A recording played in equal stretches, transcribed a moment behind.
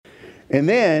And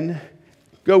then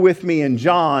go with me in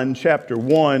John chapter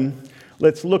 1.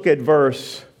 Let's look at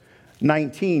verse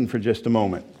 19 for just a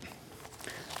moment.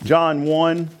 John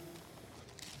 1.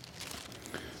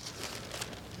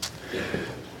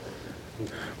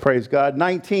 Praise God.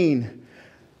 19.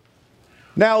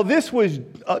 Now this was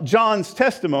John's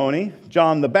testimony,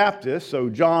 John the Baptist. So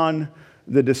John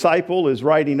the disciple is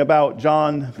writing about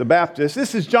John the Baptist.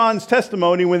 This is John's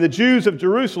testimony when the Jews of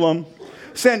Jerusalem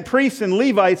sent priests and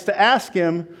Levites to ask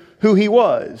him who he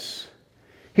was.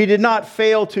 He did not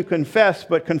fail to confess,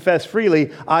 but confessed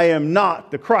freely, I am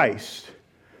not the Christ.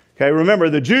 Okay, remember,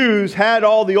 the Jews had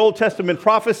all the Old Testament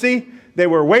prophecy. They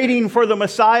were waiting for the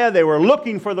Messiah. They were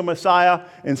looking for the Messiah.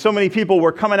 And so many people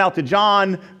were coming out to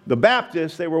John the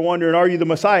Baptist. They were wondering, are you the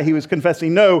Messiah? He was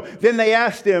confessing no. Then they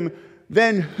asked him,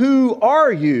 then who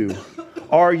are you?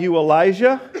 Are you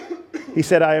Elijah? He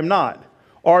said, I am not.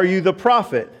 Are you the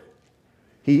prophet?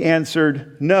 He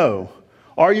answered, no.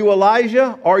 Are you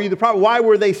Elijah? Are you the prophet? Why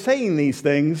were they saying these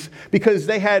things? Because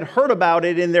they had heard about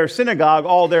it in their synagogue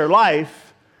all their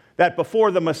life, that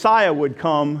before the Messiah would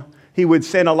come, he would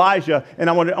send Elijah. And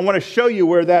I want to show you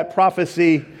where that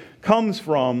prophecy comes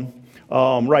from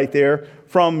right there.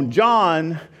 From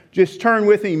John, just turn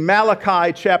with me,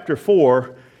 Malachi chapter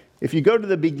 4. If you go to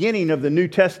the beginning of the New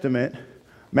Testament,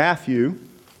 Matthew,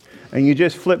 and you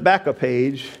just flip back a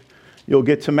page, you'll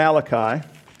get to Malachi.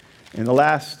 In the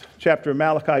last chapter of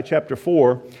Malachi, chapter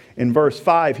 4, in verse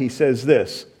 5, he says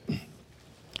this.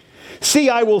 See,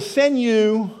 I will send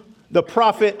you the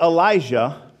prophet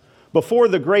Elijah before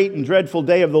the great and dreadful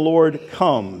day of the Lord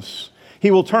comes.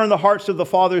 He will turn the hearts of the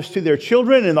fathers to their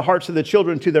children and the hearts of the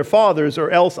children to their fathers,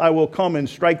 or else I will come and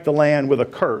strike the land with a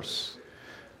curse.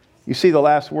 You see, the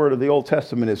last word of the Old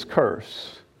Testament is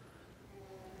curse.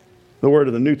 The word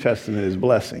of the New Testament is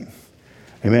blessing.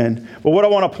 Amen. But what I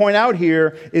want to point out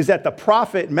here is that the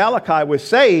prophet Malachi was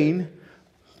saying,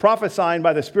 prophesying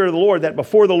by the Spirit of the Lord, that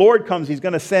before the Lord comes, he's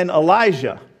going to send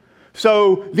Elijah.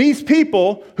 So these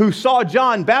people who saw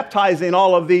John baptizing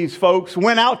all of these folks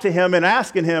went out to him and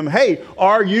asking him, hey,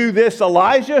 are you this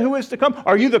Elijah who is to come?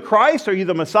 Are you the Christ? Are you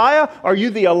the Messiah? Are you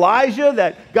the Elijah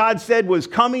that God said was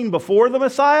coming before the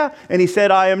Messiah? And he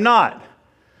said, I am not.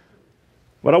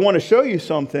 But I want to show you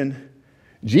something.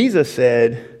 Jesus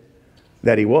said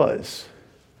that he was.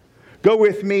 Go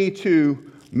with me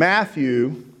to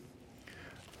Matthew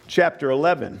chapter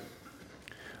 11.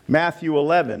 Matthew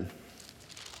 11.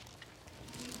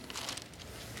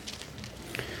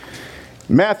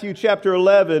 Matthew chapter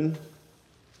 11,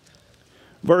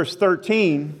 verse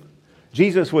 13,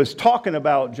 Jesus was talking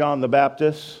about John the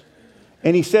Baptist,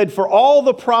 and he said, for all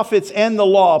the prophets and the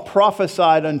law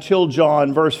prophesied until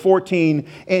John, verse 14,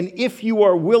 and if you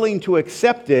are willing to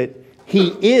accept it, he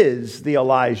is the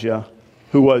Elijah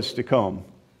who was to come.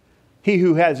 He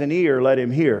who has an ear, let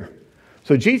him hear.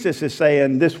 So Jesus is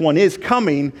saying this one is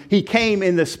coming. He came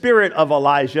in the spirit of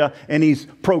Elijah, and he's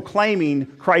proclaiming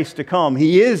Christ to come.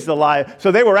 He is the Elijah.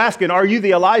 So they were asking, are you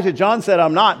the Elijah? John said,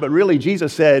 I'm not. But really,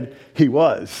 Jesus said he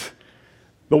was.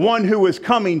 The one who was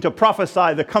coming to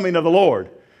prophesy the coming of the Lord.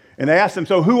 And they asked him,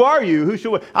 so who are you? Who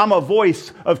should we? I'm a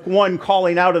voice of one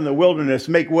calling out in the wilderness,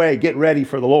 make way, get ready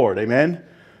for the Lord. Amen.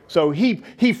 So he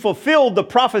fulfilled the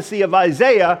prophecy of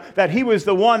Isaiah that he was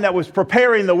the one that was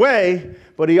preparing the way,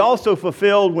 but he also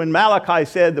fulfilled when Malachi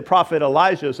said the prophet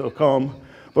Elijah will come.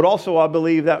 But also I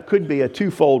believe that could be a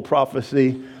twofold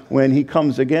prophecy when he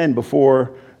comes again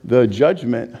before the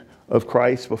judgment of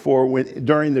Christ,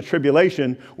 during the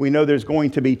tribulation. We know there's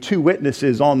going to be two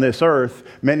witnesses on this earth.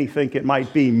 Many think it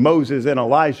might be Moses and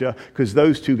Elijah because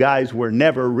those two guys were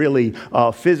never really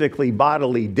physically,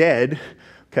 bodily dead.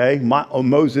 Okay,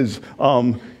 Moses,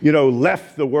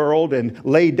 left the world and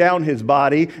laid down his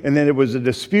body, and then there was a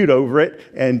dispute over it,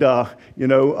 and,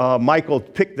 Michael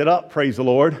picked it up, praise the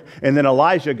Lord, and then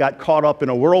Elijah got caught up in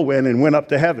a whirlwind and went up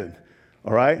to heaven,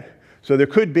 all right? So there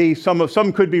could be,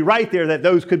 some could be right there that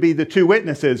those could be the two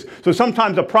witnesses. So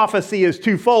sometimes a prophecy is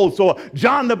twofold. So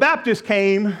John the Baptist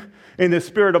came in the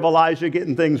spirit of Elijah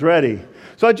getting things ready.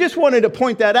 So I just wanted to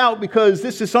point that out because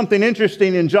this is something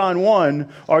interesting in John 1.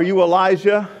 Are you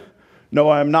Elijah? No,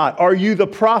 I am not. Are you the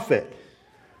prophet?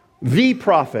 The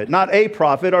prophet, not a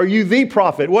prophet. Are you the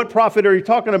prophet? What prophet are you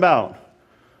talking about?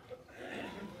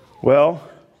 Well,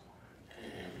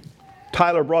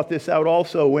 Tyler brought this out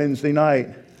also Wednesday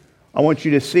night. I want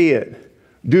you to see it.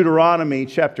 Deuteronomy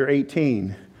chapter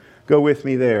 18. Go with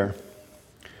me there.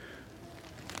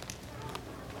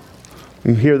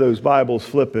 You hear those Bibles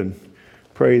flipping.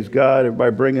 Praise God.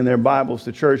 Everybody bringing their Bibles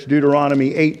to church.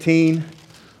 Deuteronomy 18.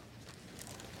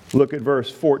 Look at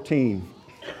verse 14.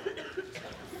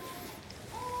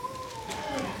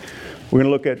 We're going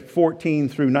to look at 14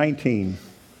 through 19.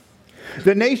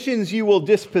 The nations you will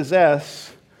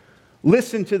dispossess,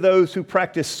 listen to those who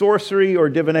practice sorcery or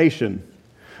divination.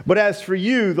 But as for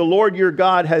you, the Lord your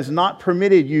God has not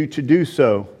permitted you to do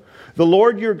so. The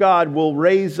Lord your God will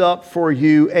raise up for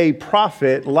you a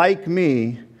prophet like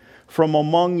me from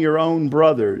among your own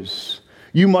brothers.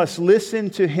 You must listen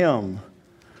to him,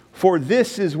 for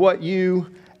this is what you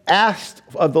asked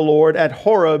of the Lord at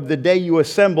Horeb the day you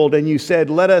assembled, and you said,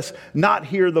 let us not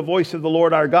hear the voice of the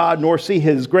Lord our God, nor see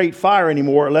his great fire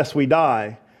anymore, lest we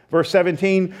die. Verse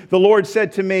 17, the Lord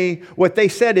said to me, what they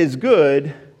said is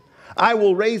good. I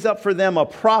will raise up for them a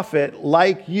prophet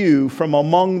like you from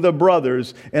among the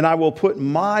brothers, and I will put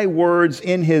my words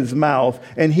in his mouth,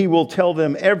 and he will tell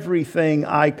them everything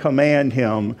I command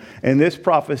him. And this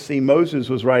prophecy Moses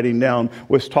was writing down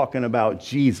was talking about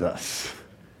Jesus.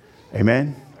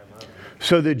 Amen?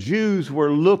 So the Jews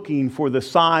were looking for the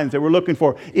signs. They were looking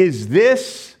for, is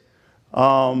this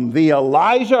the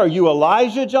Elijah? Are you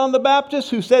Elijah, John the Baptist,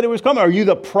 who said it was coming? Are you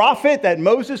the prophet that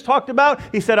Moses talked about?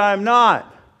 He said, I am not.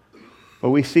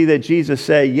 But we see that Jesus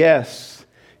said, yes,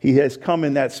 he has come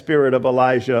in that spirit of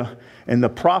Elijah. And the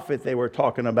prophet they were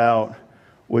talking about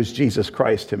was Jesus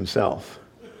Christ himself.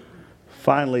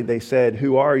 Finally, they said,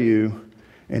 who are you?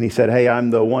 And he said, hey, I'm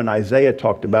the one Isaiah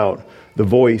talked about, the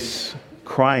voice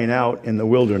crying out in the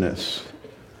wilderness.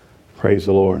 Praise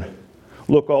the Lord.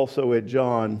 Look also at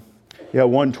John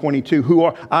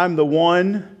 1:22. I'm the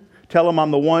one. Tell him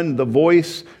I'm the one, the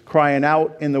voice crying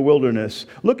out in the wilderness.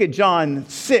 Look at John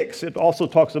 6. It also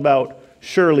talks about,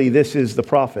 surely this is the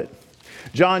prophet.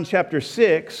 John chapter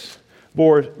 6,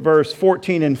 verse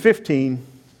 14 and 15.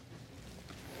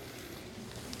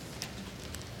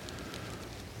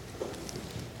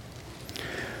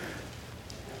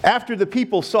 After the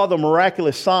people saw the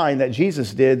miraculous sign that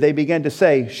Jesus did, they began to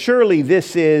say, surely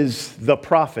this is the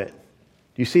prophet.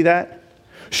 Do you see that?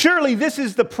 Surely this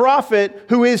is the prophet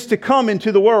who is to come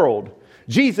into the world.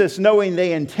 Jesus, knowing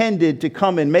they intended to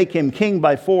come and make him king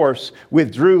by force,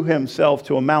 withdrew himself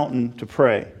to a mountain to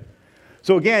pray.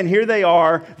 So again, here they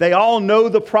are. They all know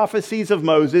the prophecies of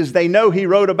Moses. They know he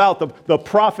wrote about the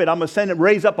prophet. I'm going to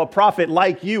raise up a prophet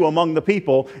like you among the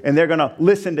people, and they're going to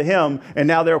listen to him. And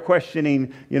now they're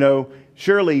questioning,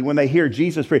 surely when they hear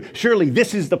Jesus pray, surely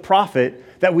this is the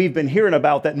prophet that we've been hearing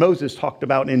about that Moses talked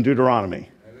about in Deuteronomy.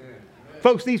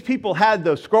 Folks, these people had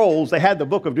the scrolls. They had the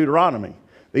book of Deuteronomy.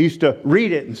 They used to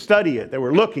read it and study it. They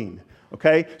were looking.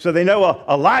 Okay, so they know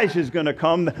Elijah's going to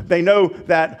come. They know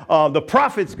that the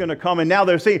prophet's going to come. And now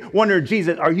they're saying, wondering,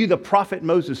 Jesus, are you the prophet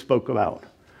Moses spoke about?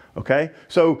 Okay,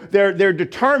 so they're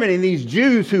determining, these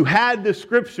Jews who had the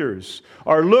scriptures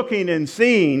are looking and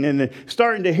seeing and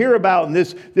starting to hear about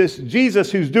this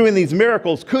Jesus who's doing these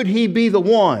miracles. Could he be the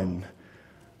one?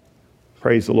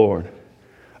 Praise the Lord.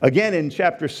 Again, in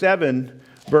chapter 7,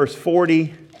 verse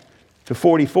 40 to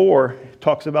 44, it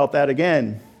talks about that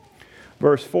again.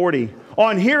 Verse 40.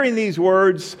 On hearing these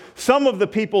words, some of the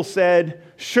people said,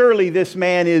 surely this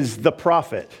man is the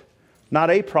prophet. Not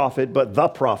a prophet, but the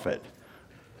prophet.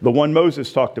 The one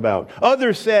Moses talked about.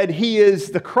 Others said he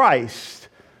is the Christ,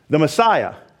 the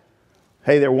Messiah.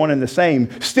 Hey, they're one and the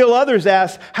same. Still others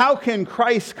asked, how can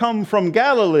Christ come from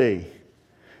Galilee?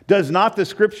 Does not the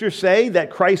scripture say that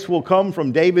Christ will come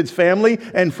from David's family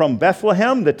and from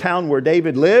Bethlehem, the town where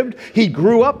David lived? He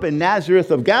grew up in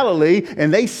Nazareth of Galilee,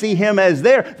 and they see him as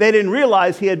there. They didn't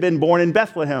realize he had been born in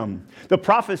Bethlehem. The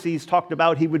prophecies talked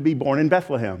about he would be born in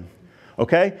Bethlehem.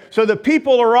 Okay? So the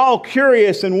people are all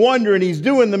curious and wondering, he's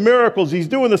doing the miracles, he's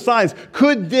doing the signs.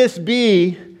 Could this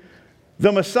be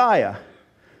the Messiah?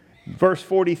 Verse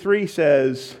 43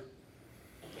 says,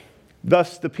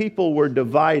 thus the people were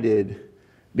divided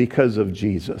because of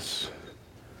Jesus.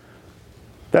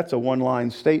 That's a one-line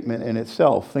statement in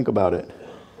itself. Think about it.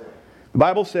 The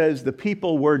Bible says the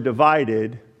people were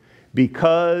divided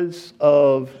because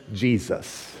of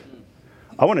Jesus.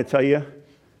 I want to tell you,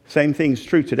 same thing's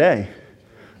true today.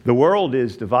 The world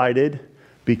is divided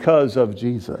because of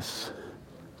Jesus.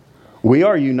 We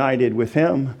are united with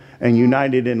him and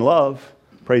united in love,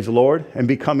 praise the Lord, and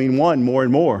becoming one more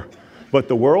and more. But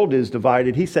the world is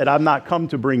divided. He said, I've not come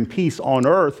to bring peace on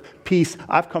earth. Peace,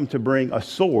 I've come to bring a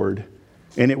sword,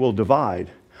 and it will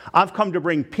divide. I've come to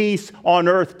bring peace on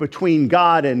earth between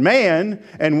God and man,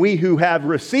 and we who have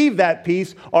received that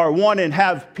peace are one and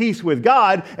have peace with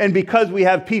God. And because we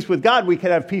have peace with God, we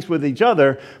can have peace with each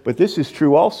other. But this is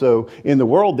true also. In the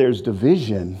world, there's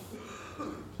division.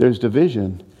 There's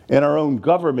division. In our own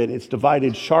government, it's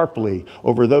divided sharply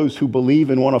over those who believe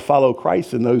and want to follow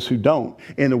Christ and those who don't.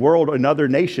 In the world and other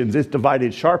nations, it's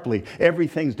divided sharply.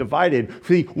 Everything's divided.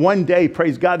 See, one day,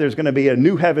 praise God, there's going to be a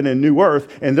new heaven and new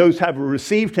earth, and those who have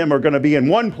received him are going to be in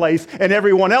one place, and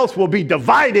everyone else will be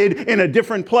divided in a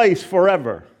different place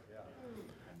forever.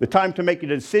 The time to make a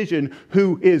decision,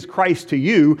 who is Christ to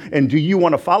you, and do you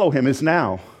want to follow him, is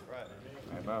now.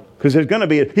 Because he's going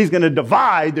to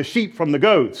divide the sheep from the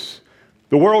goats.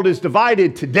 The world is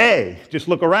divided today. Just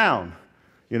look around,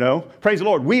 Praise the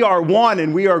Lord. We are one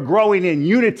and we are growing in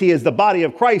unity as the body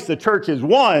of Christ. The church is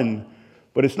one,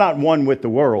 but it's not one with the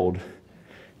world.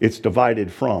 It's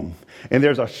divided from. And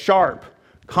there's a sharp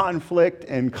conflict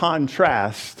and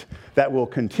contrast that will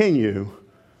continue,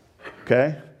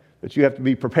 okay, that you have to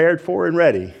be prepared for and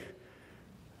ready.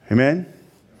 Amen?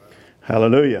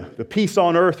 Hallelujah. The peace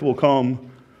on earth will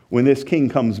come when this king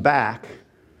comes back.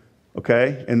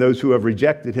 Okay? And those who have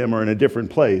rejected him are in a different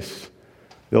place.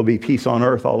 There'll be peace on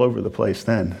earth all over the place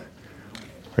then.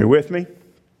 Are you with me?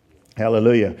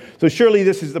 Hallelujah. So surely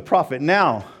this is the prophet.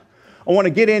 Now, I want to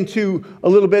get into a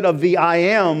little bit of the I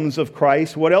ams of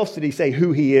Christ. What else did he say?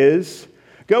 Who he is.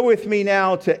 Go with me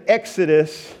now to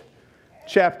Exodus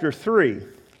chapter 3.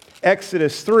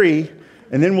 Exodus 3,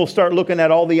 and then we'll start looking at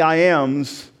all the I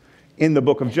ams in the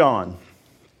book of John.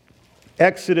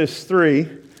 Exodus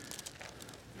 3.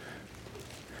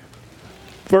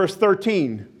 Verse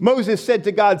 13, Moses said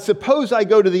to God, suppose I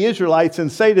go to the Israelites and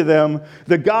say to them,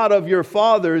 the God of your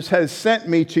fathers has sent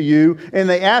me to you, and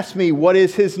they ask me, what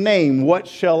is his name? What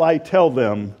shall I tell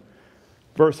them?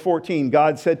 Verse 14,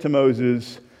 God said to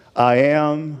Moses, I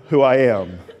am who I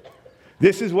am.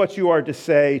 This is what you are to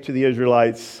say to the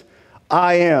Israelites,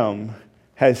 I am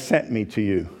has sent me to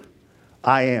you.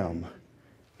 I am.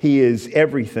 He is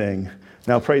everything.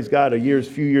 Now, praise God, a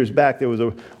few years back, there was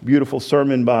a beautiful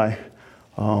sermon by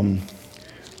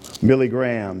Billy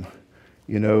Graham,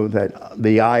 that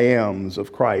the I ams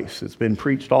of Christ. It's been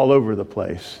preached all over the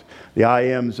place. The I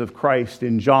ams of Christ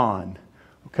in John,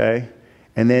 okay?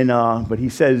 And then, but he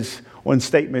says one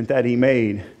statement that he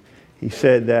made. He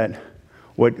said that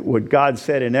what God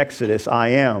said in Exodus, I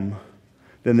am,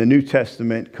 then the New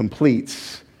Testament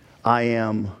completes, I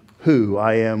am who,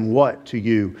 I am what to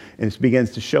you. And it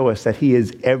begins to show us that he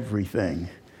is everything.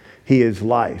 He is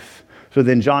life. So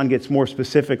then John gets more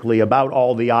specifically about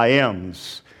all the I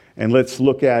ams. And let's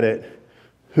look at it,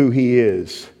 who he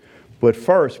is. But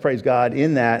first, praise God,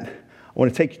 in that, I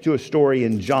want to take you to a story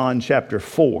in John chapter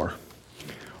 4.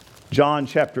 John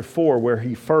chapter 4, where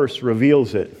he first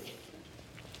reveals it.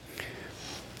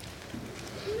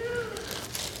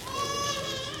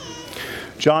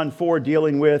 John 4,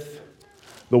 dealing with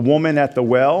the woman at the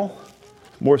well,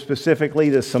 more specifically,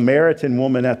 the Samaritan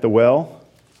woman at the well.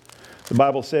 The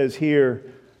Bible says here,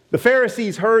 the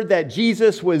Pharisees heard that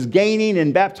Jesus was gaining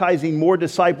and baptizing more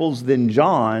disciples than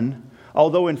John,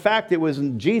 although in fact it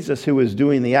wasn't Jesus who was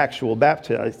doing the actual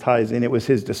baptizing, it was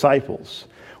his disciples.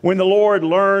 When the Lord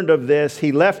learned of this,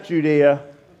 he left Judea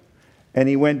and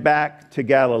he went back to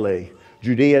Galilee.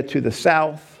 Judea to the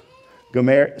south,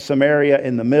 Samaria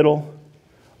in the middle,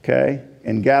 okay,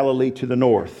 and Galilee to the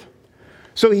north.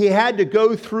 So he had to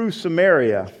go through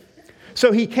Samaria.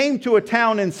 So he came to a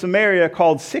town in Samaria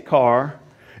called Sychar,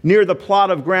 near the plot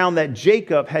of ground that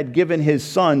Jacob had given his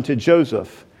son to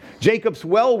Joseph. Jacob's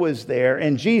well was there,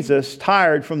 and Jesus,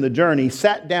 tired from the journey,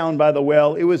 sat down by the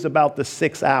well. It was about the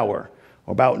 6th hour,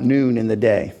 or about noon in the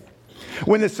day.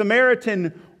 When a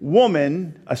Samaritan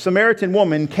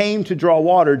woman came to draw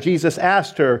water, Jesus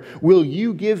asked her, will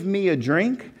you give me a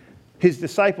drink? His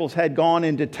disciples had gone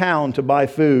into town to buy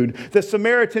food. The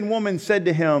Samaritan woman said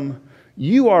to him,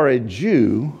 you are a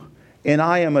Jew, and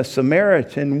I am a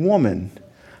Samaritan woman.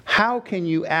 How can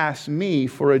you ask me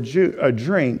for a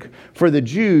drink? For the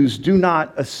Jews do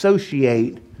not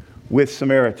associate with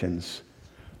Samaritans.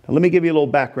 Now, let me give you a little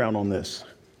background on this.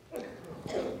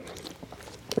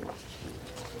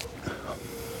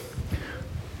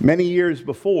 Many years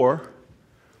before,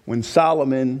 when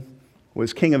Solomon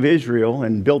was king of Israel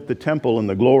and built the temple and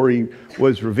the glory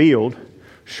was revealed,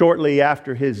 shortly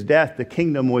after his death, the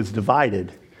kingdom was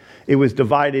divided. It was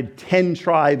divided 10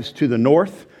 tribes to the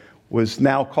north, was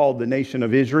now called the nation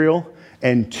of Israel,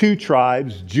 and 2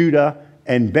 tribes, Judah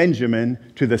and Benjamin,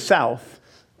 to the south,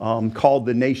 called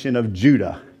the nation of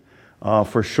Judah.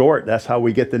 For short, that's how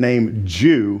we get the name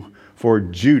Jew for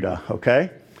Judah,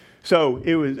 okay? So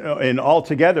it was, and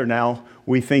altogether now,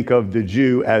 we think of the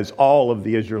Jew as all of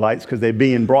the Israelites because they're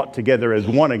being brought together as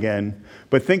one again.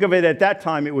 But think of it at that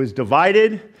time, it was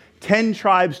divided, 10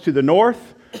 tribes to the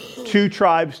north, 2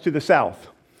 tribes to the south.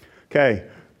 Okay,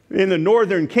 In the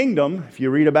northern kingdom, if you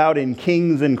read about in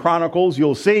Kings and Chronicles,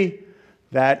 you'll see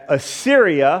that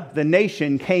Assyria, the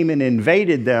nation, came and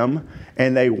invaded them,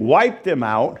 and they wiped them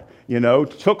out,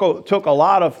 took a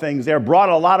lot of things there, brought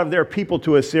a lot of their people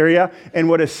to Assyria. And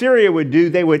what Assyria would do,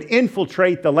 they would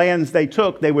infiltrate the lands they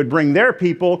took. They would bring their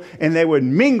people, and they would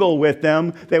mingle with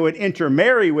them. They would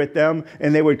intermarry with them,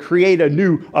 and they would create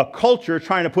a culture,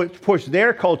 trying to push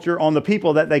their culture on the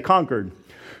people that they conquered.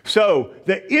 So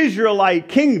the Israelite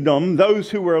kingdom,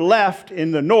 those who were left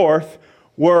in the north,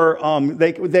 were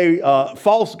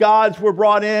false gods were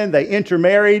brought in. They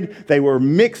intermarried. They were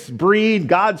mixed breed.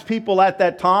 God's people at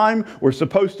that time were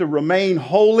supposed to remain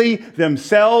holy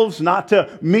themselves, not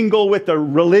to mingle with the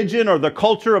religion or the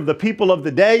culture of the people of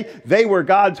the day. They were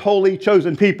God's holy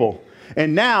chosen people.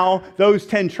 And now those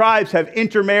 10 tribes have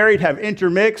intermarried, have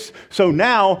intermixed. So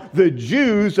now the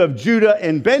Jews of Judah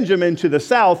and Benjamin to the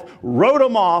south wrote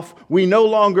them off. We no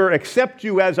longer accept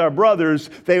you as our brothers.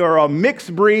 They are a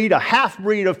mixed breed, a half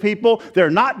breed of people. They're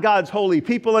not God's holy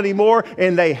people anymore,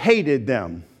 and they hated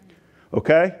them.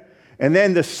 Okay? And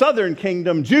then the southern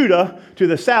kingdom, Judah, to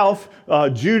the south,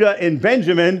 Judah and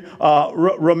Benjamin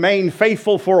remained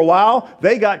faithful for a while.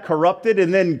 They got corrupted,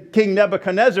 and then King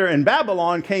Nebuchadnezzar in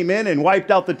Babylon came in and wiped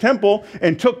out the temple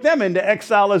and took them into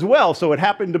exile as well. So it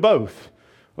happened to both.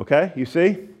 Okay, you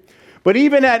see? But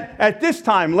even at this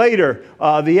time later,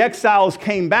 the exiles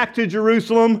came back to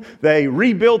Jerusalem. They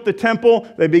rebuilt the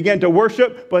temple. They began to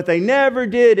worship, but they never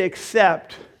did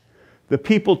accept the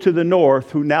people to the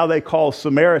north, who now they call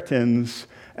Samaritans,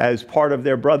 as part of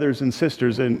their brothers and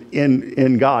sisters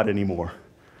in God anymore.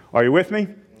 Are you with me?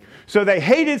 So they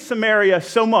hated Samaria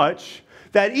so much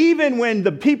that even when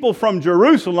the people from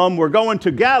Jerusalem were going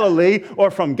to Galilee,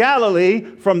 or from Galilee,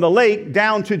 from the lake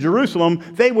down to Jerusalem,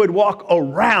 they would walk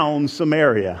around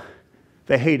Samaria.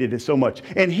 They hated it so much.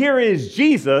 And here is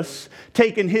Jesus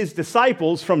taking his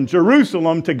disciples from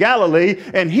Jerusalem to Galilee,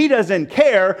 and he doesn't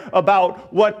care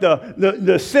about what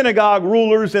the synagogue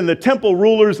rulers and the temple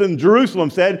rulers in Jerusalem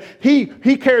said. He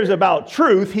cares about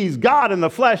truth. He's God in the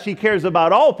flesh. He cares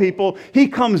about all people. He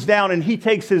comes down and he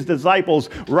takes his disciples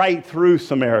right through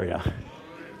Samaria.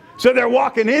 So they're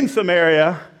walking in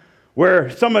Samaria, where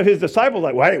some of his disciples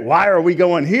are like, why are we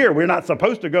going here? We're not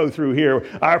supposed to go through here.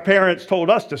 Our parents told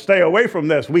us to stay away from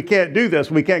this. We can't do this.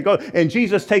 We can't go. And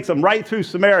Jesus takes them right through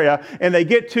Samaria, and they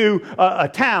get to a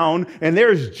town, and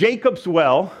there's Jacob's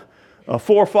well,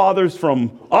 forefathers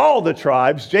from all the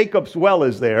tribes. Jacob's well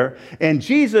is there, and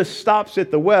Jesus stops at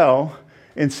the well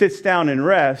and sits down and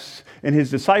rests, and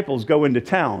his disciples go into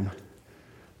town.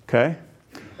 Okay?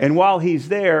 And while he's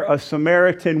there, a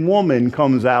Samaritan woman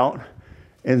comes out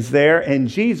and is there, and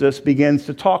Jesus begins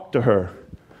to talk to her.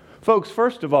 Folks,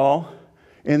 first of all,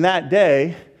 in that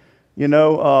day,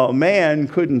 a man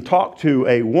couldn't talk to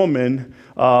a woman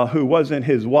who wasn't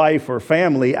his wife or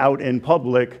family out in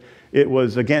public. It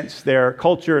was against their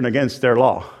culture and against their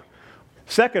law.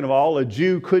 Second of all, a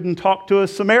Jew couldn't talk to a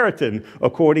Samaritan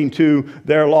according to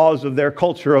their laws of their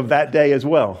culture of that day as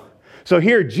well. So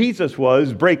here Jesus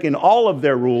was breaking all of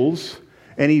their rules,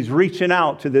 and he's reaching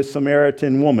out to this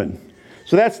Samaritan woman.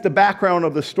 So that's the background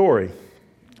of the story,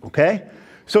 okay?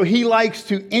 So he likes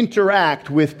to interact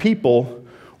with people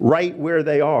right where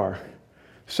they are.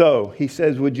 So he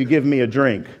says, would you give me a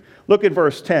drink? Look at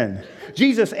verse 10.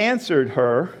 Jesus answered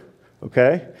her,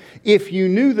 okay, if you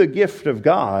knew the gift of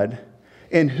God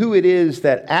and who it is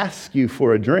that asks you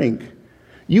for a drink,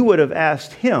 you would have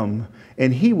asked him,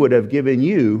 and he would have given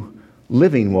you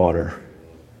living water.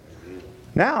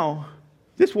 Now,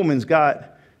 this woman's got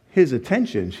his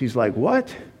attention. She's like,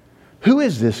 what? Who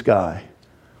is this guy?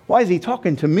 Why is he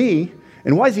talking to me?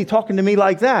 And why is he talking to me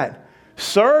like that?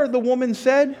 Sir, the woman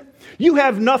said, you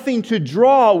have nothing to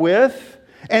draw with,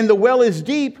 and the well is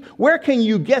deep. Where can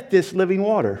you get this living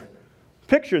water?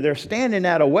 Picture, they're standing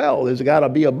at a well. There's got to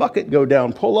be a bucket, go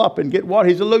down, pull up and get water.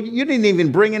 He said, look, you didn't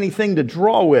even bring anything to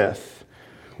draw with.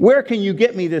 Where can you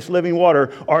get me this living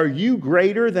water? Are you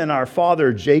greater than our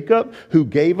father Jacob, who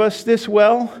gave us this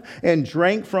well and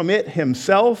drank from it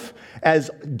himself,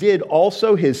 as did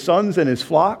also his sons and his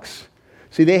flocks?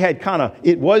 See, they had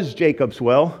it was Jacob's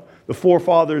well, the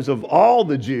forefathers of all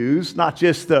the Jews, not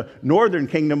just the northern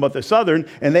kingdom, but the southern,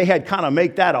 and they had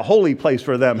make that a holy place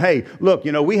for them. Hey, look,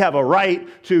 we have a right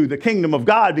to the kingdom of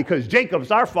God because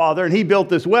Jacob's our father and he built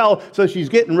this well, so she's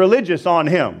getting religious on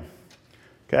him.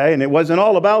 Okay, and it wasn't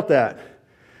all about that.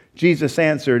 Jesus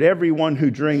answered, everyone who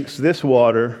drinks this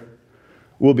water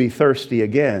will be thirsty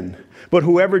again. But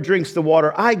whoever drinks the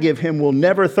water I give him will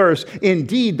never thirst.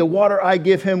 Indeed, the water I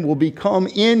give him will become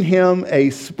in him a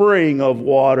spring of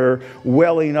water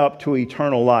welling up to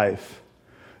eternal life.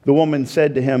 The woman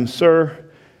said to him, sir,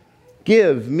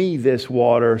 Give me this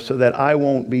water so that I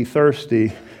won't be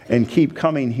thirsty and keep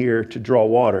coming here to draw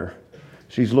water.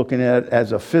 She's looking at it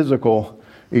as a physical,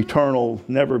 eternal,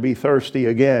 never be thirsty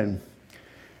again.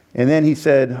 And then he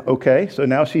said, okay, so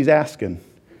now she's asking,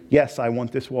 yes, I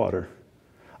want this water.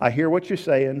 I hear what you're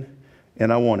saying,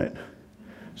 and I want it.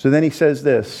 So then he says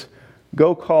this,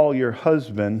 go call your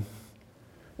husband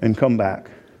and come back.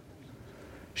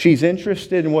 She's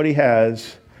interested in what he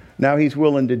has. Now he's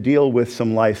willing to deal with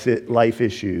some life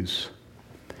issues.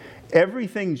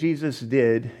 Everything Jesus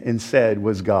did and said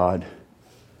was God.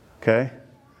 Okay?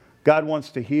 God wants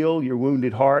to heal your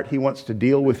wounded heart. He wants to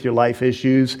deal with your life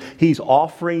issues. He's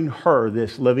offering her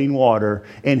this living water,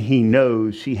 and he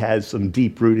knows she has some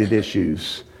deep-rooted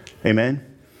issues. Amen?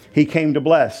 He came to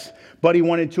bless, but he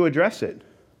wanted to address it.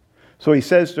 So he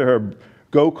says to her,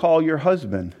 go call your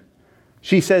husband.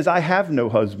 She says, I have no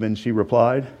husband, she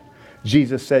replied.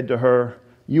 Jesus said to her,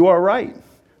 you are right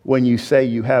when you say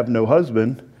you have no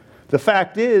husband. The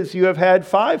fact is, you have had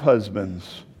 5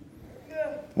 husbands.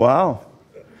 Wow.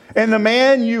 And the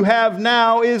man you have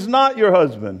now is not your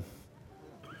husband.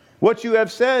 What you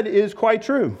have said is quite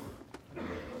true.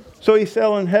 So he's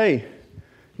telling, hey,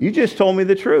 you just told me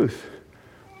the truth.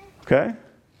 Okay?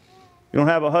 You don't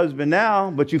have a husband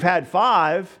now, but you've had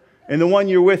 5, and the one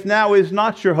you're with now is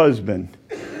not your husband.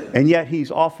 And yet he's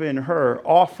offering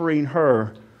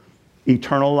her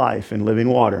eternal life and living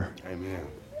water. Amen.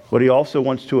 But he also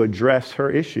wants to address her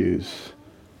issues.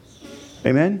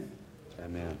 Amen?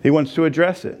 Amen. He wants to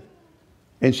address it.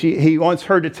 And he wants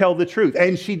her to tell the truth.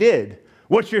 And she did.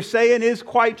 What you're saying is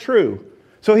quite true.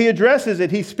 So he addresses it.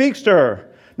 He speaks to her.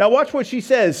 Now watch what she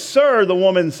says. Sir, the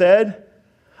woman said,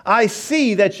 I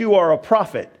see that you are a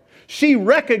prophet. She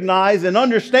recognizes and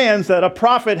understands that a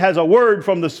prophet has a word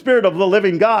from the Spirit of the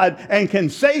living God and can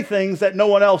say things that no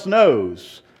one else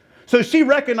knows. So she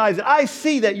recognizes, I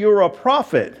see that you're a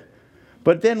prophet.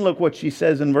 But then look what she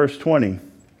says in verse 20.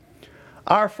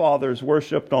 Our fathers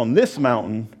worshipped on this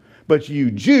mountain, but you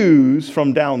Jews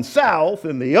from down south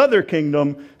in the other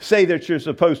kingdom say that you're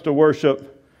supposed to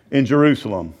worship in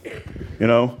Jerusalem. You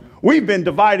know, we've been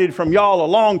divided from y'all a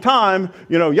long time.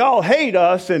 You know, y'all hate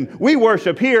us and we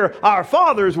worship here. Our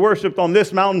fathers worshiped on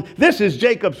this mountain. This is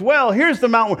Jacob's well. Here's the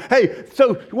mountain. Hey,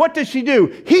 so what does she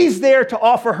do? He's there to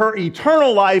offer her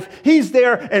eternal life. He's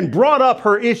there and brought up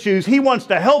her issues. He wants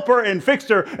to help her and fix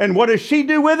her. And what does she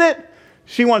do with it?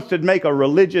 She wants to make a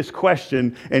religious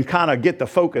question and kind of get the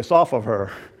focus off of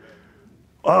her.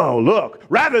 Oh, look,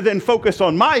 rather than focus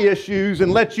on my issues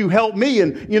and let you help me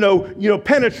and, you know,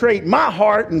 penetrate my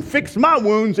heart and fix my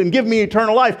wounds and give me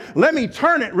eternal life, let me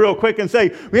turn it real quick and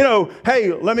say, you know,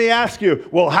 hey, let me ask you,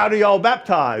 well, how do y'all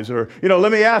baptize? Or, you know,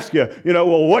 let me ask you, you know,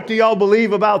 well, what do y'all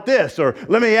believe about this? Or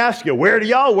let me ask you, where do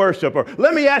y'all worship? Or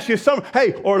let me ask you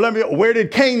where did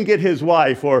Cain get his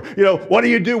wife? Or, you know, what do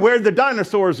you do? Where'd the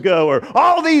dinosaurs go? Or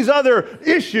all these other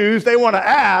issues they want to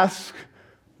ask.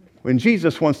 When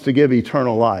Jesus wants to give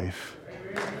eternal life.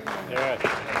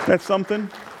 That's something.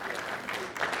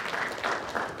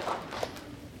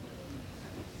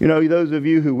 You know, those of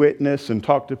you who witness and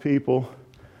talk to people,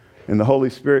 and the Holy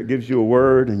Spirit gives you a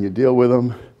word and you deal with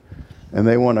them, and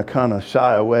they want to kind of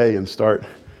shy away and start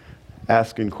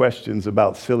asking questions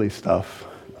about silly stuff.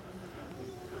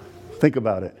 Think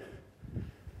about it.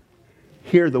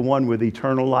 Here, the one with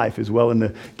eternal life is willing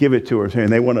to give it to her,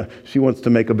 and she wants to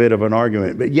make a bit of an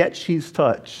argument, but yet she's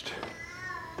touched.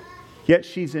 Yet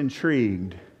she's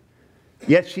intrigued.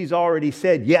 Yet she's already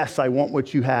said, yes, I want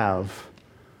what you have.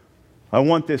 I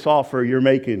want this offer you're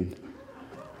making.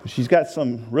 She's got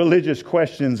some religious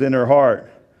questions in her heart,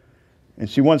 and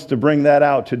she wants to bring that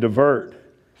out to divert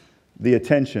the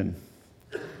attention.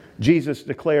 Jesus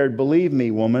declared, believe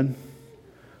me, woman,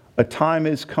 a time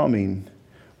is coming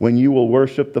when you will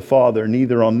worship the Father,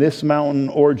 neither on this mountain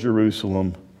or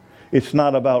Jerusalem. It's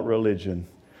not about religion.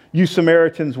 You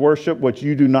Samaritans worship what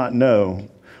you do not know.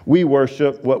 We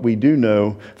worship what we do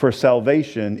know, for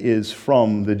salvation is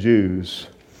from the Jews.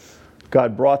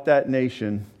 God brought that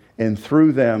nation, and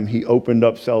through them, he opened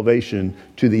up salvation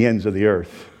to the ends of the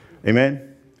earth. Amen?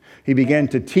 He began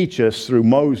to teach us through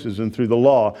Moses and through the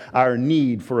law our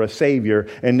need for a Savior,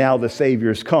 and now the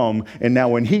Savior's come, and now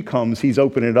when he comes, he's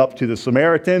opened it up to the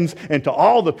Samaritans and to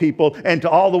all the people and to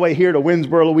all the way here to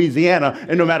Winsboro, Louisiana,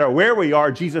 and no matter where we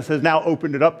are, Jesus has now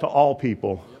opened it up to all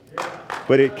people.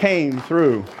 But it came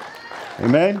through.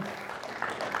 Amen?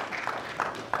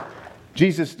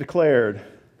 Jesus declared,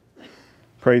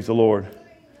 praise the Lord,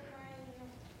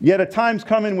 yet a time's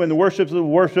coming when the worshipers will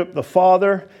worship the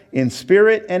Father in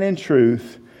spirit and in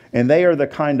truth, And they are the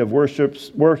kind of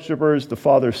worshipers the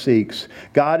Father seeks.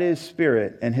 God is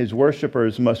spirit, and his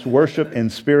worshipers must worship in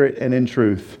spirit and in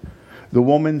truth. The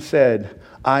woman said,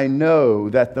 I know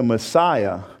that the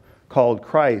Messiah, called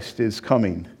Christ, is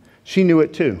coming. She knew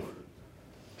it too.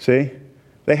 See?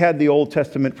 They had the Old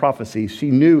Testament prophecies. She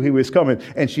knew he was coming,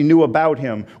 and she knew about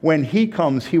him. When he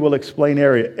comes, he will explain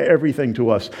everything to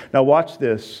us. Now watch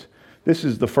this. This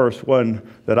is the first one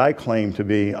that I claim to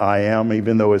be I am,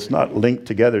 even though it's not linked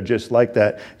together just like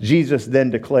that. Jesus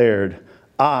then declared,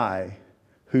 I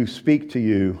who speak to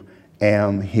you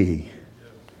am he.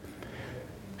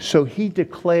 So he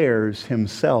declares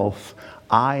himself,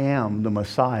 I am the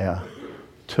Messiah.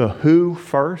 To who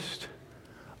first?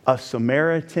 A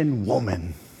Samaritan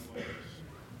woman.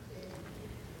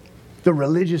 The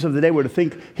religious of the day would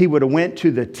think he would have went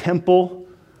to the temple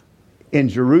in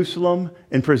Jerusalem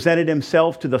and presented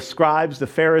himself to the scribes, the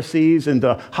Pharisees, and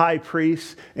the high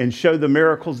priests and showed the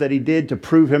miracles that he did to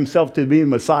prove himself to be the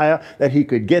Messiah, that he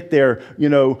could get their,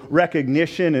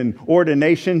 recognition and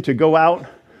ordination to go out.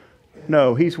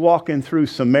 No, he's walking through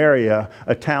Samaria,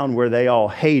 a town where they all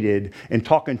hated, and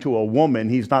talking to a woman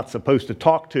he's not supposed to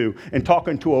talk to, and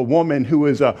talking to a woman who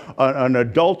is an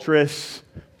adulteress,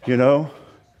 and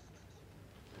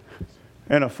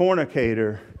a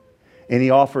fornicator. And he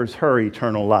offers her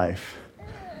eternal life.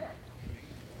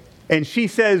 And she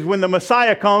says, when the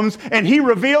Messiah comes and he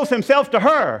reveals himself to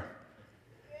her,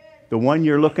 the one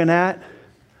you're looking at,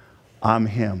 I'm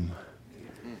him.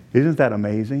 Isn't that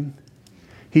amazing?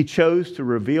 He chose to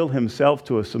reveal himself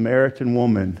to a Samaritan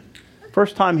woman.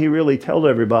 First time he really told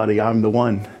everybody, I'm the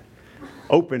one,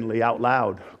 openly, out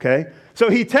loud, okay? So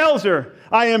he tells her,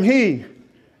 I am he.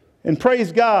 And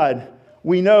praise God,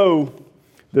 we know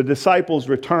the disciples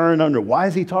return under, why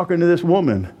is he talking to this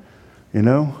woman?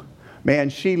 Man,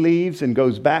 she leaves and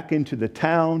goes back into the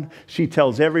town. She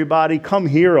tells everybody, come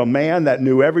here, a man that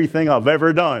knew everything I've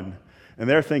ever done. And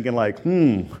they're thinking like,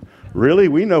 really?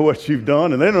 We know what you've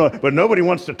done. And they know, but nobody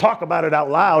wants to talk about it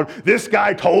out loud. This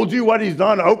guy told you what he's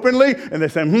done openly? And they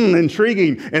say,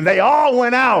 intriguing. And they all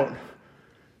went out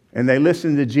and they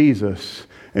listened to Jesus.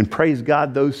 And praise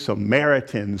God, those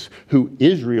Samaritans who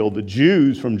Israel, the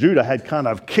Jews from Judah, had kind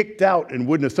of kicked out and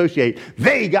wouldn't associate,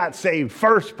 they got saved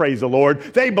first, praise the Lord.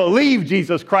 They believed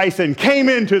Jesus Christ and came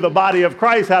into the body of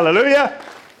Christ, hallelujah.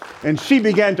 And she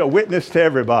began to witness to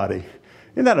everybody.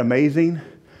 Isn't that amazing?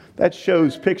 That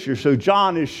shows pictures. So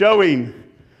John is showing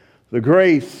the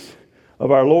grace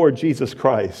of our Lord Jesus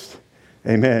Christ.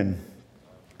 Amen.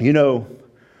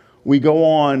 We go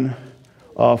on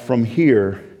from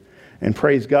here. And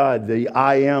praise God, the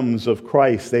I ams of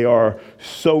Christ, they are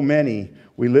so many.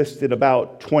 We listed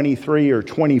about 23 or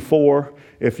 24,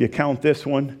 if you count this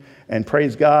one. And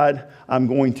praise God, I'm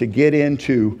going to get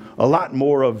into a lot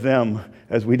more of them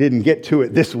as we didn't get to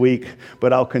it this week,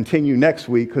 but I'll continue next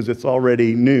week because it's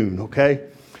already noon, okay?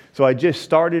 So I just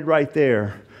started right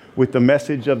there with the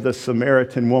message of the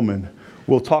Samaritan woman.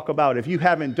 We'll talk about, if you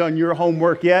haven't done your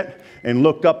homework yet and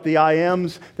looked up the I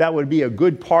ams, that would be a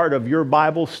good part of your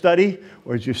Bible study.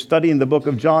 Or as you're studying the book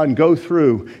of John, go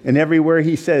through, and everywhere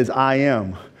he says, I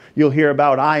am, you'll hear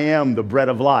about, I am the bread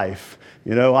of life.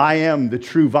 I am the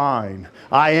true vine.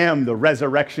 I am the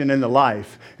resurrection and the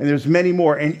life. And there's many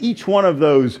more. And each one of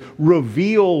those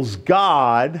reveals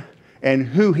God and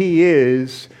who he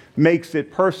is, makes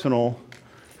it personal,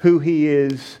 who he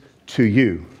is to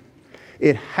you.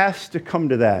 It has to come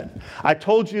to that. I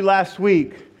told you last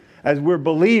week, as we're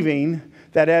believing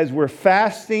that as we're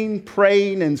fasting,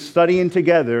 praying, and studying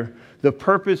together, the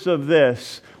purpose of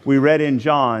this, we read in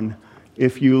John,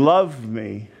 if you love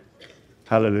me,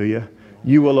 hallelujah,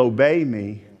 you will obey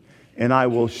me, and I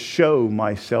will show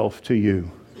myself to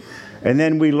you. And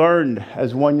then we learned,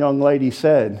 as one young lady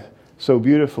said so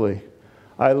beautifully,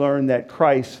 I learned that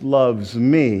Christ loves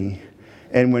me,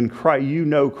 and when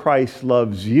Christ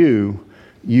loves you,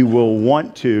 you will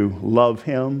want to love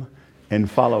him and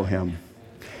follow him.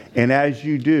 And as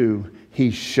you do,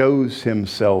 he shows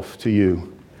himself to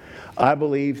you. I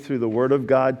believe through the Word of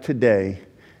God today,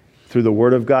 through the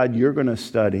Word of God you're going to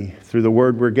study, through the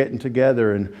Word we're getting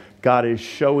together, and God is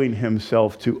showing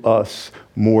himself to us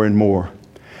more and more.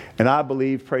 And I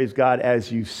believe, praise God,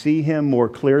 as you see him more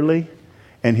clearly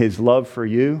and his love for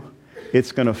you,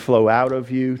 it's going to flow out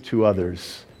of you to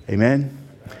others. Amen?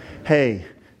 Hey,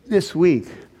 this week,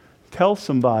 tell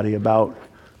somebody about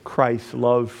Christ's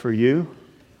love for you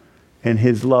and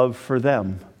his love for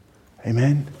them.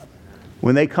 Amen?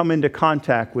 When they come into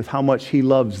contact with how much he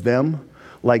loves them,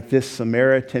 like this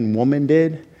Samaritan woman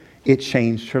did, it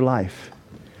changed her life.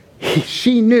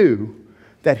 She knew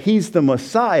that he's the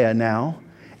Messiah now,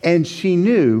 and she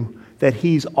knew that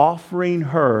he's offering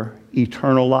her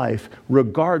eternal life,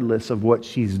 regardless of what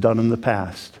she's done in the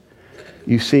past.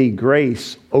 You see,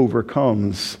 grace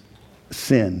overcomes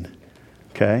sin.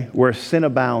 Okay? Where sin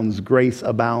abounds, grace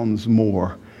abounds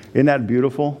more. Isn't that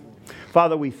beautiful?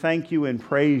 Father, we thank you and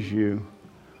praise you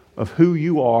of who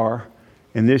you are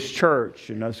in this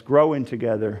church and us growing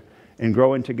together in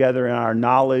our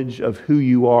knowledge of who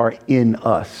you are in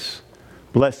us.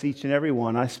 Bless each and every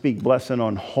one. I speak blessing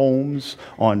on homes,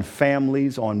 on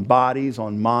families, on bodies,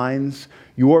 on minds.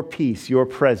 Your peace, your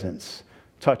presence,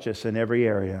 touch us in every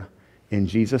area. In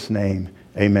Jesus' name,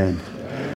 amen.